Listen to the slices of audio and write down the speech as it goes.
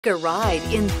A ride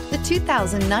in the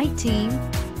 2019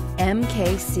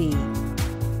 MKC.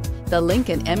 The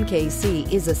Lincoln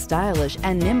MKC is a stylish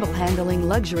and nimble-handling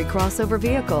luxury crossover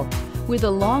vehicle. With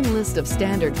a long list of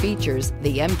standard features,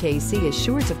 the MKC is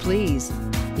sure to please.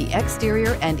 The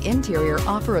exterior and interior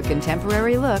offer a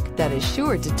contemporary look that is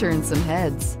sure to turn some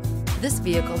heads. This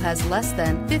vehicle has less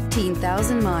than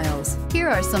 15,000 miles. Here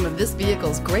are some of this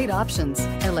vehicle's great options: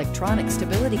 electronic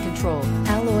stability control,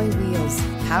 alloy wheels,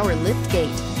 power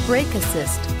liftgate, brake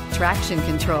assist, traction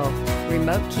control,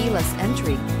 remote keyless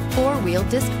entry, four-wheel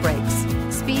disc brakes,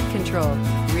 speed control,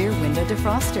 rear window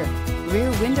defroster,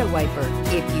 rear window wiper.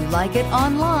 If you like it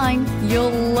online, you'll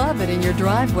love it in your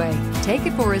driveway. Take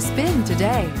it for a spin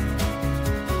today.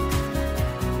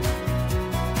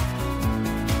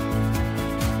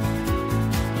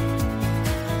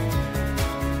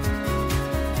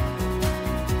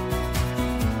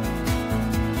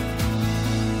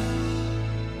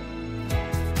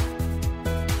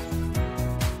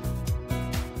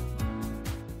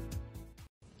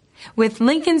 With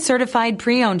Lincoln Certified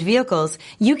Pre-Owned Vehicles,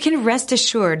 you can rest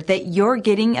assured that you're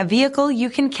getting a vehicle you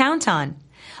can count on.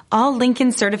 All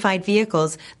Lincoln Certified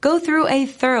vehicles go through a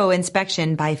thorough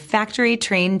inspection by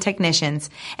factory-trained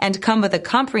technicians and come with a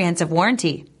comprehensive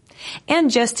warranty. And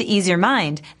just to ease your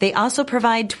mind, they also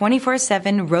provide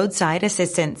 24/7 roadside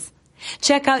assistance.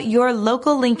 Check out your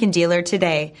local Lincoln dealer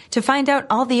today to find out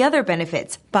all the other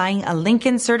benefits buying a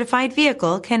Lincoln Certified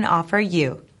vehicle can offer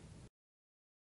you.